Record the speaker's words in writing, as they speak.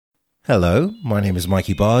Hello, my name is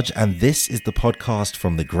Mikey Barge, and this is the podcast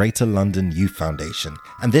from the Greater London Youth Foundation.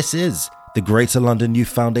 And this is the Greater London Youth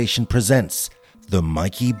Foundation presents The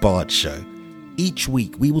Mikey Barge Show. Each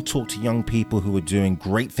week, we will talk to young people who are doing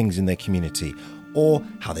great things in their community, or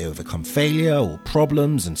how they overcome failure or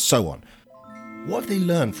problems and so on. What have they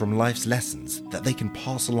learned from life's lessons that they can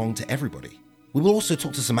pass along to everybody? We will also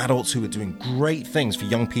talk to some adults who are doing great things for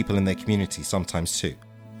young people in their community sometimes too.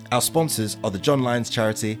 Our sponsors are the John Lyons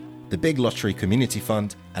Charity, the Big Lottery Community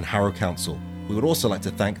Fund, and Harrow Council. We would also like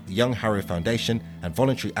to thank the Young Harrow Foundation and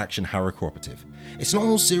Voluntary Action Harrow Cooperative. It's not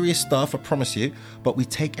all serious stuff, I promise you, but we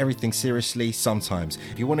take everything seriously sometimes.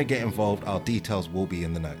 If you want to get involved, our details will be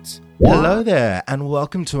in the notes. Hello there, and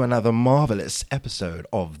welcome to another marvelous episode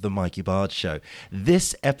of The Mikey Barge Show.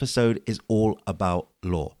 This episode is all about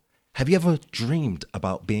law. Have you ever dreamed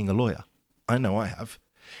about being a lawyer? I know I have.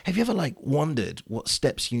 Have you ever wondered what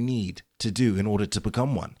steps you need to do in order to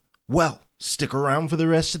become one? Well, stick around for the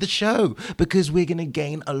rest of the show because we're going to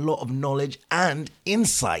gain a lot of knowledge and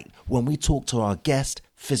insight when we talk to our guest,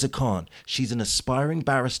 Fizza Khan. She's an aspiring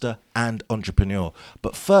barrister and entrepreneur.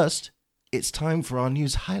 But first, it's time for our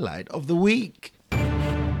news highlight of the week.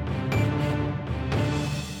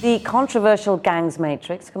 The controversial gangs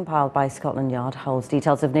matrix compiled by Scotland Yard holds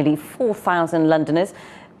details of nearly 4,000 Londoners.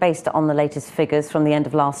 Based on the latest figures from the end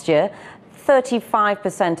of last year,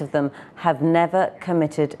 35% of them have never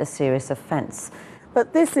committed a serious offence.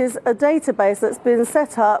 But this is a database that's been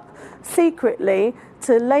set up secretly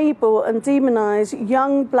to label and demonise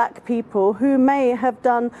young black people who may have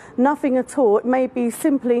done nothing at all. It may be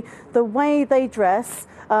simply the way they dress,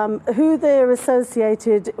 who they're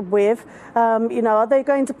associated with. Are they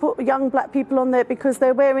going to put young black people on there because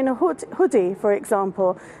they're wearing a hoodie, for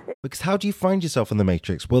example? Because how do you find yourself in the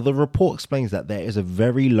Matrix? Well, the report explains that there is a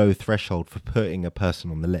very low threshold for putting a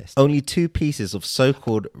person on the list. Only 2 pieces of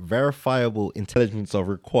so-called verifiable intelligence are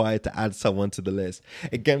required to add someone to the list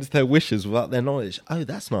against their wishes without their knowledge. Oh,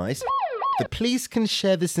 that's nice. The police can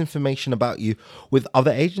share this information about you with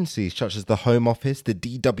other agencies such as the Home Office, the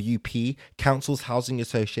DWP, councils, housing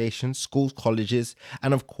associations, schools, colleges,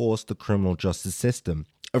 and of course the criminal justice system.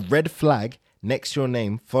 A red flag next to your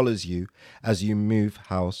name follows you as you move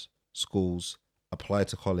house, schools, apply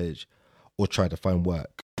to college, or try to find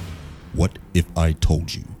work. What if I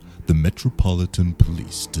told you the Metropolitan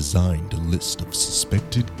Police designed a list of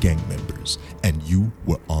suspected gang members and you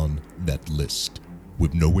were on that list,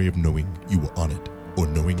 with no way of knowing you were on it or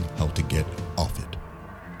knowing how to get off it?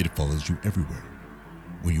 It follows you everywhere.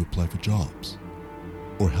 When you apply for jobs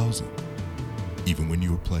or housing, even when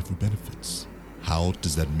you apply for benefits. How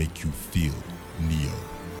does that make you feel, Neo?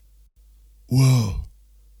 Whoa,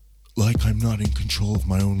 like I'm not in control of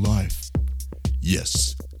my own life.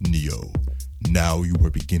 Yes, Neo, now you are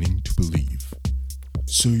beginning to believe.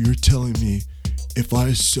 So you're telling me if I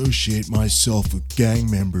associate myself with gang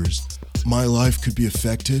members, my life could be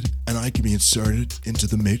affected and I could be inserted into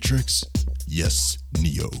the Matrix? Yes,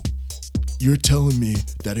 Neo. You're telling me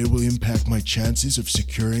that it will impact my chances of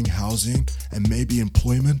securing housing and maybe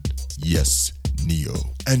employment? Yes, Neo.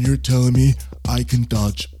 And you're telling me I can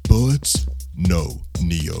dodge bullets? No,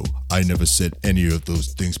 Neo. I never said any of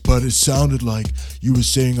those things, but it sounded like you were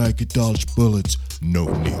saying I could dodge bullets. No,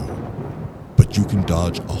 Neo. But you can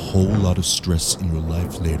dodge a whole lot of stress in your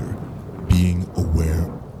life later, being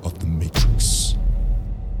aware of the Matrix.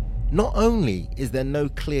 Not only is there no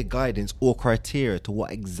clear guidance or criteria to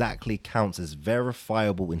what exactly counts as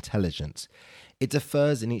verifiable intelligence, it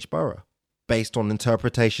differs in each borough, based on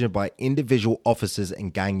interpretation by individual officers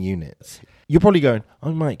and gang units. You're probably going,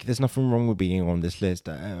 oh Mike, there's nothing wrong with being on this list.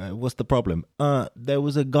 What's the problem? There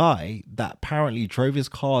was a guy that apparently drove his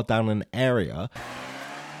car down an area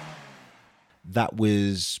that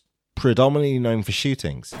was predominantly known for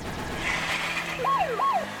shootings.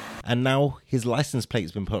 And now his license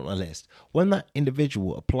plate's been put on a list. When that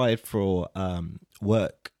individual applied for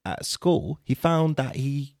work at school, he found that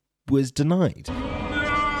he was denied.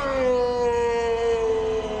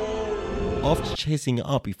 After chasing it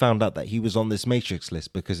up, he found out that he was on this Matrix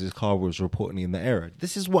list because his car was reportedly in the error.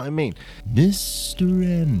 This is what I mean. Mr.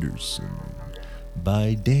 Anderson,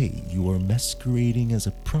 by day you are masquerading as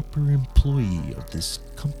a proper employee of this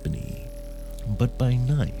company. But by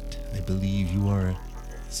night, I believe you are a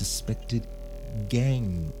suspected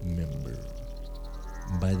gang member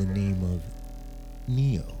by the name of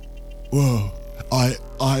Neo. Whoa, I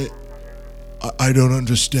don't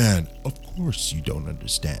understand. Of course you don't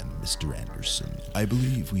understand, Mr. Anderson. I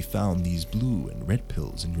believe we found these blue and red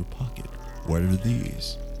pills in your pocket. What are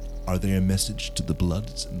these? Are they a message to the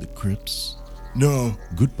Bloods and the Crips? No.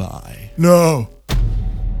 Goodbye. No.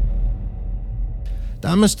 The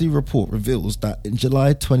Amnesty report reveals that in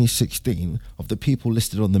July 2016, of the people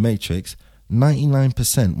listed on the matrix,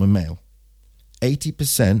 99% were male.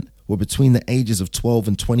 80% were between the ages of 12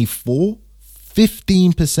 and 24.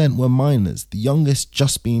 15% were minors, the youngest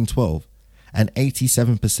just being 12. And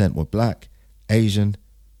 87% were black, Asian,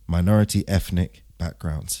 minority ethnic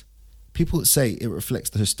backgrounds. People say it reflects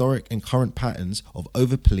the historic and current patterns of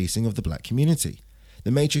over-policing of the black community. The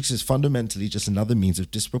Matrix is fundamentally just another means of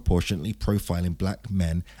disproportionately profiling black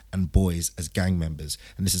men and boys as gang members.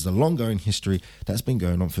 And this is a long-going history that's been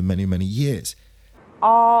going on for many, many years.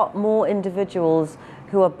 Are more individuals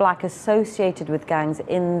who are black associated with gangs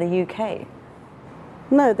in the UK?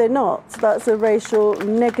 No, they're not. That's a racial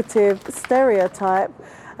negative stereotype.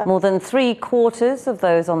 More than 3/4 of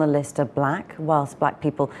those on the list are black, whilst black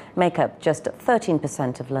people make up just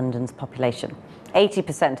 13% of London's population.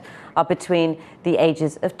 80% are between the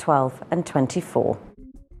ages of 12 and 24.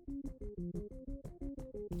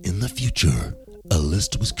 In the future, a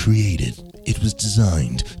list was created. It was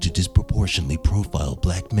designed to disproportionately profile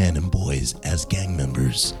black men and boys as gang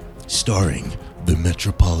members, starring the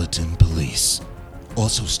Metropolitan Police.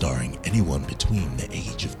 Also starring anyone between the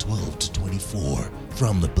age of 12 to 24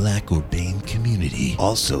 from the black or BAME community.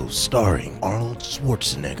 Also starring Arnold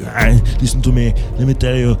Schwarzenegger. Listen to me, let me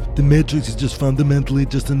tell you, the Matrix is just fundamentally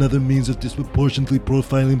just another means of disproportionately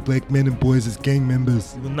profiling black men and boys as gang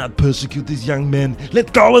members. We will not persecute these young men.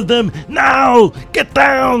 Let go of them, now! Get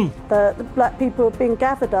down! The black people have been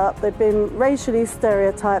gathered up, they've been racially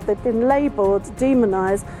stereotyped, they've been labelled,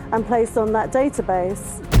 demonised and placed on that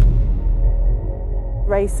database.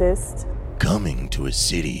 Racist. Coming to a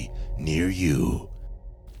city near you.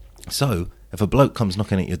 So, if a bloke comes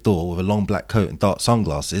knocking at your door with a long black coat and dark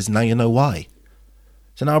sunglasses, now you know why.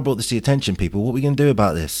 So now I brought this to your attention, people. What are we going to do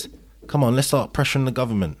about this? Come on, let's start pressuring the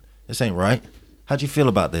government. This ain't right. How do you feel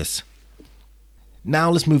about this?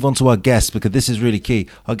 Now let's move on to our guest, because this is really key.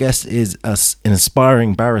 Our guest is an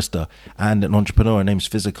inspiring barrister and an entrepreneur. Her name's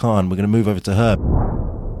Fiza Khan. We're going to move over to her.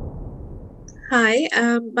 Hi,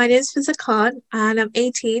 my name is Fiza Khan and I'm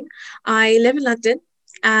 18. I live in London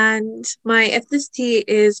and my ethnicity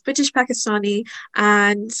is British Pakistani,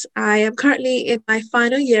 and I am currently in my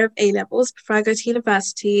final year of A-levels before I go to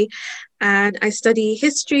university, and I study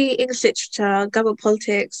history, English literature, government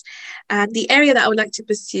politics, and the area that I would like to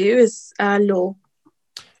pursue is law.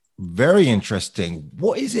 Very interesting.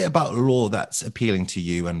 What is it about law that's appealing to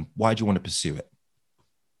you, and why do you want to pursue it?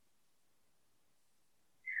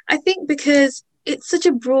 I think because it's such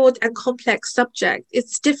a broad and complex subject.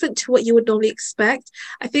 It's different to what you would normally expect.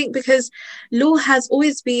 I think because law has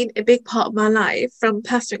always been a big part of my life from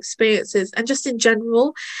personal experiences and just in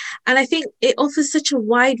general. And I think it offers such a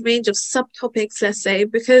wide range of subtopics, let's say,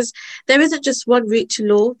 because there isn't just one route to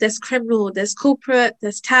law. There's criminal, there's corporate,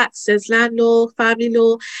 there's tax, there's land law, family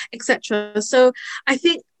law, etc. So I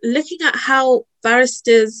think looking at how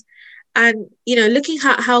barristers and, looking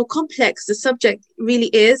at how complex the subject really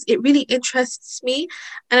is, it really interests me.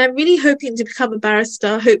 And I'm really hoping to become a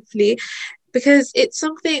barrister, hopefully, because it's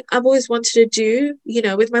something I've always wanted to do,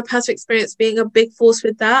 with my personal experience being a big force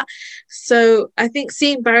with that. So I think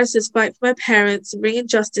seeing barristers fight for my parents and bringing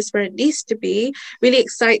justice where it needs to be really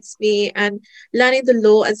excites me. And learning the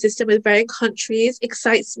law and system with varying countries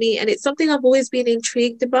excites me. And it's something I've always been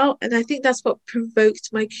intrigued about. And I think that's what provoked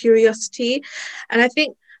my curiosity. And I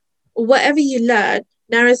think whatever you learn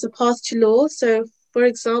narrows the path to law. So, for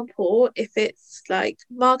example, if it's like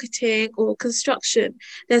marketing or construction,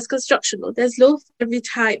 there's construction law. There's law for every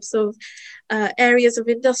types of areas of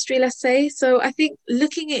industry, let's say. So I think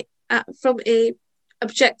looking at from a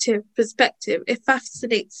objective perspective, it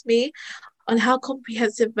fascinates me on how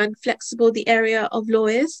comprehensive and flexible the area of law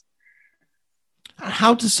is.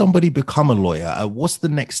 How does somebody become a lawyer? What's the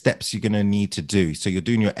next steps you're going to need to do? So you're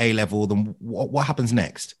doing your A-level, then what happens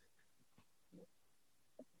next?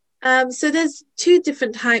 So there's two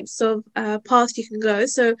different types of paths you can go.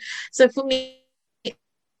 So for me,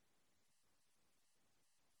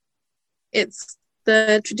 it's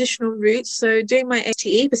the traditional route. So doing my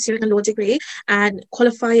ATE, pursuing a law degree and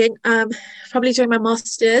qualifying, probably doing my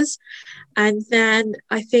master's. And then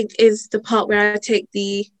I think is the part where I take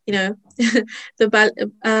the, what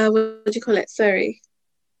do you call it? Sorry.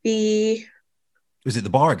 Is it the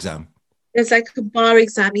bar exam? There's like a bar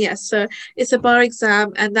exam, yes. So it's a bar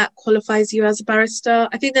exam and that qualifies you as a barrister.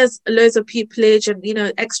 I think there's loads of pupillage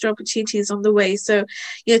and, extra opportunities on the way. So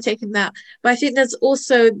you're taking that. But I think there's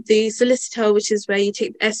also the solicitor, which is where you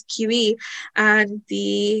take the SQE, and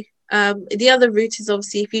the other route is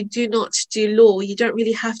obviously if you do not do law, you don't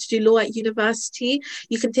really have to do law at university.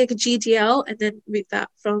 You can take a GDL and then route that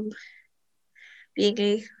from being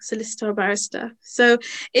a solicitor or barrister. So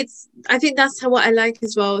I think that's what I like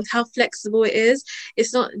as well, how flexible it is.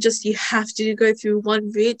 It's not just you have to go through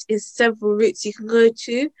one route, it's several routes you can go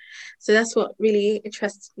to. So that's what really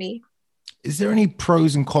interests me. Is there any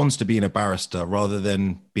pros and cons to being a barrister rather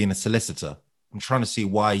than being a solicitor? I'm trying to see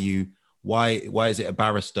why is it a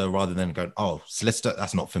barrister rather than going, oh, solicitor,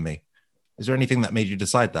 that's not for me. Is there anything that made you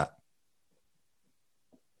decide that?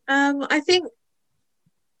 I think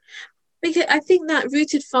that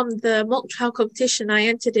rooted from the mock trial competition I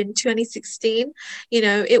entered in 2016.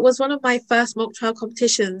 It was one of my first mock trial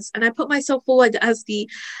competitions, and I put myself forward as the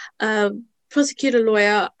prosecutor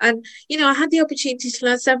lawyer. And, I had the opportunity to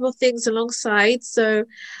learn several things alongside. So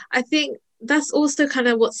I think that's also kind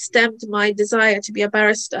of what stemmed my desire to be a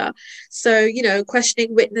barrister. So,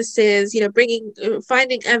 questioning witnesses,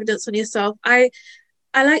 finding evidence on yourself. I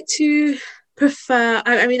like to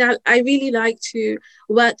I really like to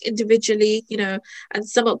work individually, and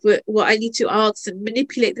sum up with what I need to ask and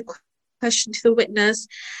manipulate the question to the witness.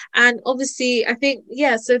 And obviously, I think,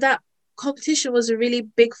 so that competition was a really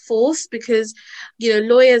big force because,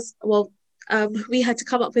 lawyers, we had to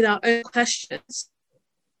come up with our own questions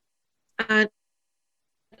and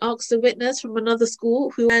ask the witness from another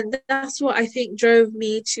school and that's what I think drove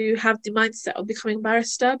me to have the mindset of becoming a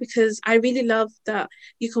barrister, because I really love that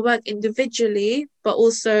you can work individually but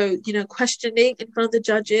also questioning in front of the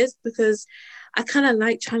judges, because I kind of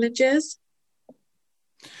like challenges.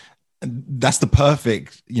 That's the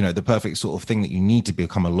perfect sort of thing that you need to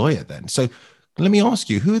become a lawyer then. So let me ask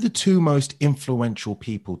you, who are the two most influential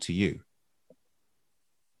people to you?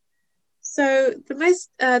 So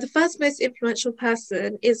the first most influential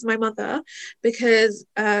person is my mother, because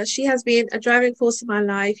she has been a driving force in my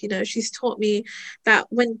life. She's taught me that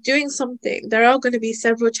when doing something, there are going to be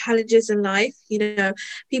several challenges in life.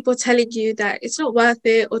 People telling you that it's not worth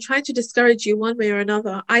it or trying to discourage you one way or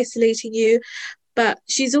another, isolating you. But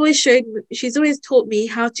she's always taught me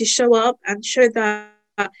how to show up and show them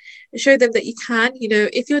that you can.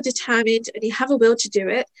 If you're determined and you have a will to do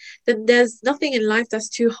it, then there's nothing in life that's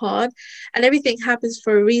too hard, and everything happens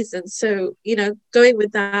for a reason. So going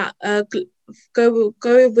with that, go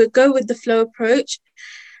with the flow approach.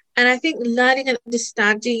 And I think learning and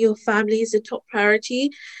understanding your family is a top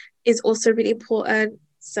priority is also really important.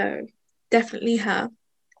 So definitely her.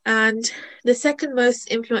 And the second most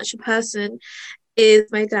influential person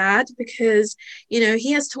is my dad, because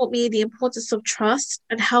he has taught me the importance of trust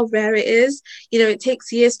and how rare it is. It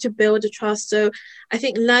takes years to build a trust. So I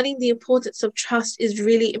think learning the importance of trust is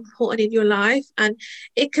really important in your life, and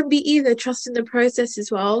it can be either trust in the process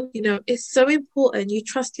as well. It's so important you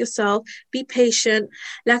trust yourself, be patient.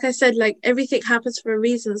 Like I said, like everything happens for a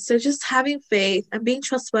reason. So just having faith and being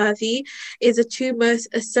trustworthy is the two most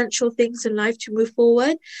essential things in life to move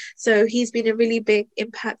forward. So he's been a really big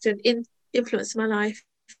impact and influence my life.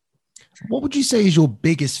 What would you say is your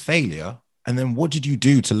biggest failure, and then what did you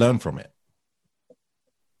do to learn from it?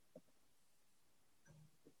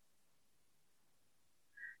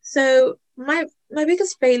 So my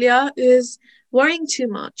biggest failure is worrying too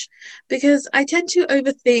much, because I tend to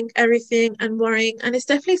overthink everything and worrying, and it's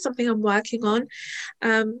definitely something I'm working on,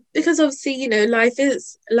 because obviously life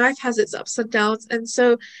has its ups and downs. And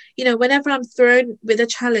so whenever I'm thrown with a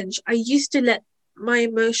challenge, I used to let my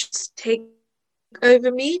emotions take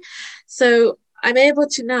over me. So I'm able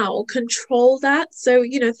to now control that. So,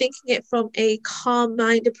 thinking it from a calm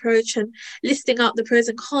mind approach and listing out the pros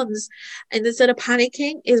and cons, and instead of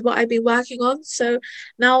panicking, is what I've been working on. So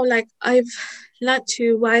now, I've learned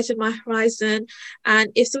to widen my horizon,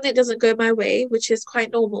 and if something doesn't go my way, which is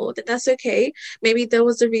quite normal, then that's okay. Maybe there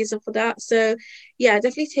was a reason for that. So yeah,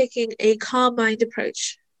 definitely taking a calm mind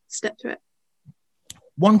approach, step to it.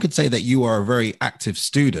 One could say that you are a very active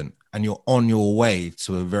student and you're on your way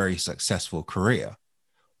to a very successful career.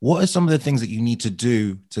 What are some of the things that you need to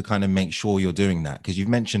do to kind of make sure you're doing that? Because you've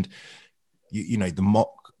mentioned,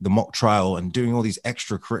 the mock trial and doing all these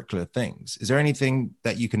extracurricular things. Is there anything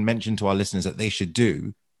that you can mention to our listeners that they should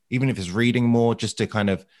do, even if it's reading more, just to kind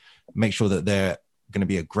of make sure that they're going to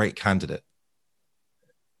be a great candidate?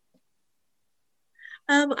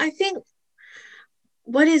 I think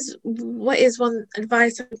what is one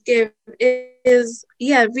advice I would give is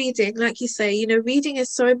reading. Like you say, reading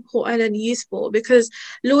is so important and useful, because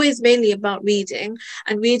law is mainly about reading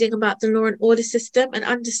and reading about the law and order system and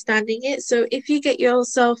understanding it. So if you get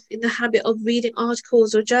yourself in the habit of reading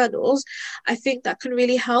articles or journals, I think that can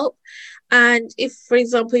really help. And if, for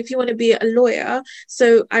example, if you want to be a lawyer,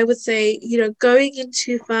 so I would say, going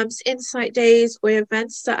into firms' insight days or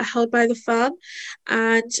events that are held by the firm,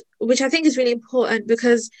 and which I think is really important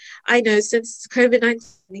because I know since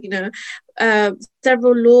COVID-19,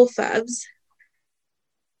 several law firms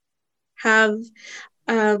have,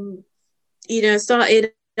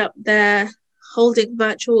 started up their holding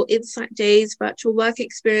virtual insight days, virtual work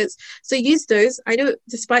experience. So use those. I know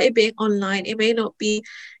despite it being online, you may not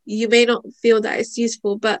feel that it's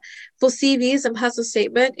useful, but for CVs and personal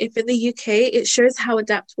statement, if in the UK, it shows how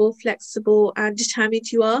adaptable, flexible, and determined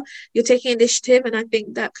you are. You're taking initiative, and I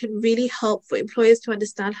think that can really help for employers to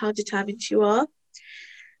understand how determined you are.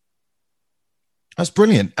 That's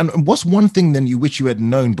brilliant. And what's one thing then you wish you had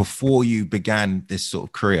known before you began this sort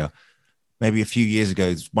of career? Maybe a few years ago,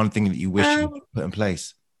 is one thing that you wish you put in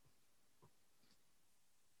place?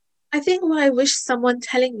 I think what I wish someone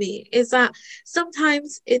telling me is that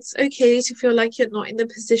sometimes it's okay to feel like you're not in the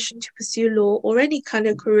position to pursue law or any kind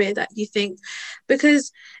of career that you think,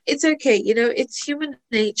 because it's okay, it's human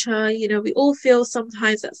nature. We all feel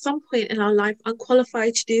sometimes at some point in our life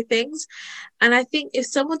unqualified to do things. And I think if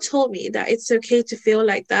someone told me that it's okay to feel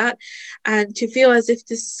like that and to feel as if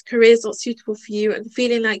this career is not suitable for you and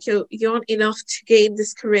feeling like you aren't enough to gain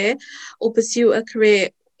this career or pursue a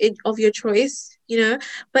career of your choice,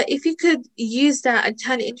 but if you could use that and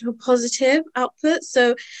turn it into a positive output.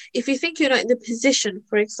 So if you think you're not in the position,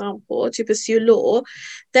 for example, to pursue law,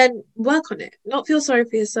 then work on it, not feel sorry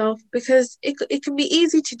for yourself, because it can be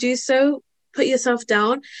easy to do so, put yourself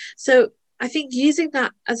down. So I think using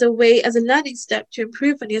that as a learning step to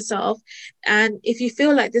improve on yourself. And if you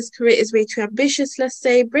feel like this career is way too ambitious, let's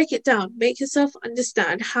say, break it down, make yourself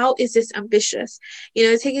understand, how is this ambitious?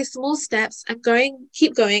 Taking small steps and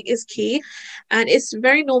keep going is key. And it's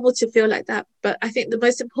very normal to feel like that. But I think the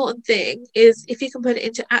most important thing is if you can put it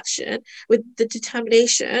into action with the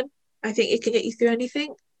determination, I think it can get you through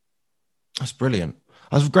anything. That's brilliant.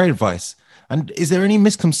 That's great advice. And is there any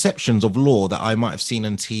misconceptions of law that I might have seen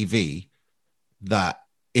on TV that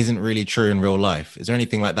isn't really true in real life? Is there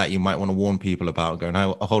anything like that you might want to warn people about, going,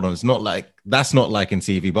 oh, hold on, that's not like in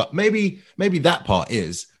TV, but maybe that part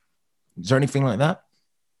is there anything like that?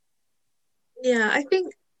 Yeah, I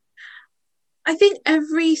think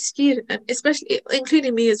every student, especially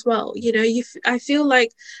including me as well, I feel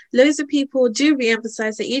like loads of people do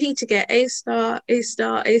re-emphasize that you need to get A star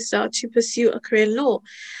to pursue a career in law.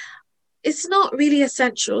 It's not really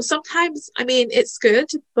essential. Sometimes, it's good,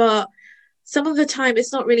 but some of the time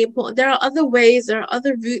it's not really important. There are other ways, there are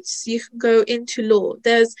other routes you can go into law.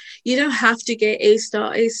 You don't have to get A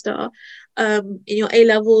star in your A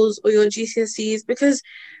levels or your GCSEs, because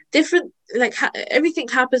everything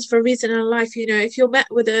happens for a reason in life. If you're met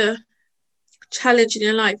with a challenge in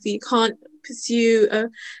your life, you can't pursue a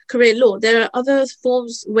career in law. There are other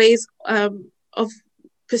ways of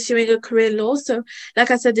pursuing a career in law. So like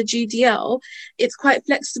I said, the GDL, it's quite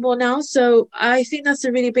flexible now. So I think that's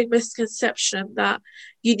a really big misconception, that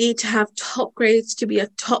you need to have top grades to be a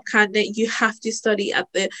top candidate. You have to study at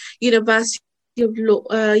the University of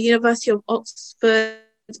Law, University of Oxford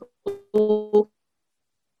or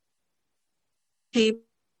Cambridge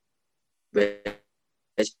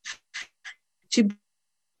to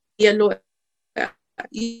be a lawyer.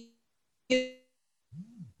 You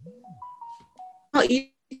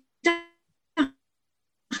don't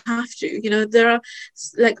have to. There are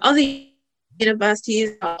other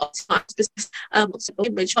universities,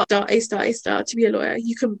 Cambridge, A star to be a lawyer.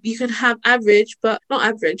 You can have average, but not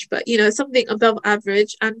average, but something above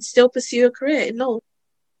average and still pursue a career in law.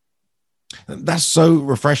 That's so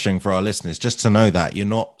refreshing for our listeners, just to know that you're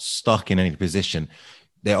not stuck in any position.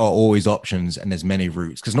 There are always options and there's many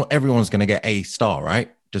routes, because not everyone's going to get A star, right?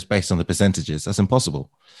 Just based on the percentages. That's impossible.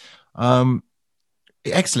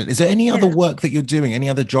 Excellent. Is there any other work that you're doing, any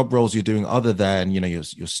other job roles you're doing other than, your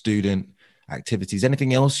student activities,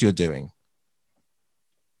 anything else you're doing?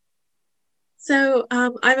 So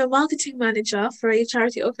I'm a marketing manager for a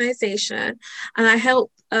charity organization, and I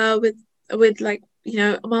help with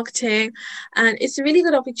marketing. And it's a really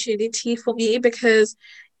good opportunity for me, because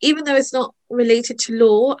even though it's not related to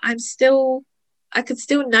law, I could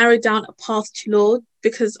still narrow down a path to law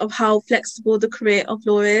because of how flexible the career of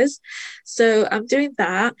law is. So I'm doing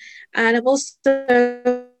that. And I'm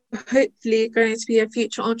also hopefully going to be a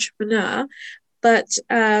future entrepreneur, but,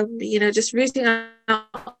 just rooting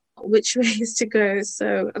out which ways to go.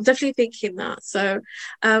 So I'm definitely thinking that. So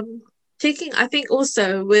I think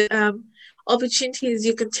also with opportunities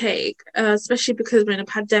you can take, especially because we're in a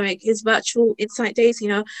pandemic, is virtual insight days.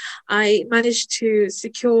 I managed to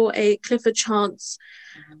secure a Clifford Chance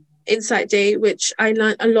Insight Day, which I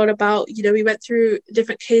learned a lot about. We went through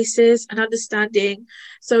different cases and understanding.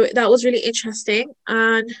 So that was really interesting.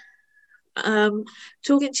 And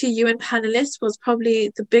talking to UN panelists was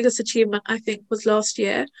probably the biggest achievement, I think, was last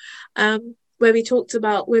year, where we talked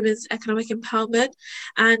about women's economic empowerment.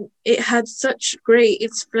 And it had such great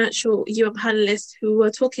influential UN panelists who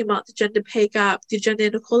were talking about the gender pay gap, the gender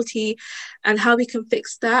inequality, and how we can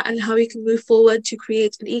fix that and how we can move forward to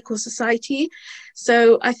create an equal society.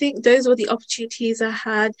 So I think those were the opportunities I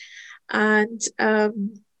had. And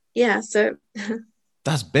so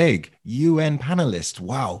That's big. UN panelist.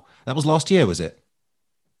 Wow. That was last year, was it?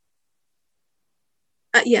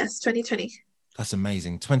 Yes, 2020. That's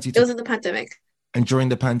amazing. 2020. It was in the pandemic. And during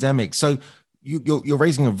the pandemic. So you're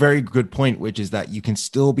raising a very good point, which is that you can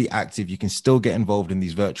still be active. You can still get involved in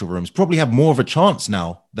these virtual rooms. Probably have more of a chance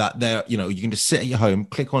now that you can just sit at your home,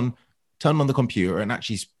 turn on the computer and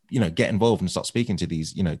actually, get involved and start speaking to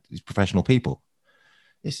these professional people.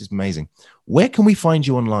 This is amazing. Where can we find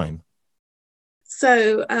you online?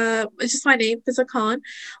 So it's just my name, Fiza Khan,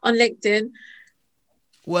 on LinkedIn.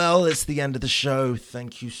 Well, it's the end of the show.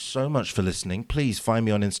 Thank you so much for listening. Please find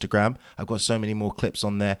me on Instagram. I've got so many more clips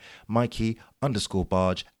on there.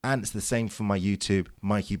 Mikey_Barge. And it's the same for my YouTube,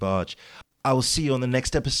 Mikey Barge. I will see you on the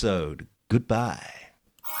next episode. Goodbye.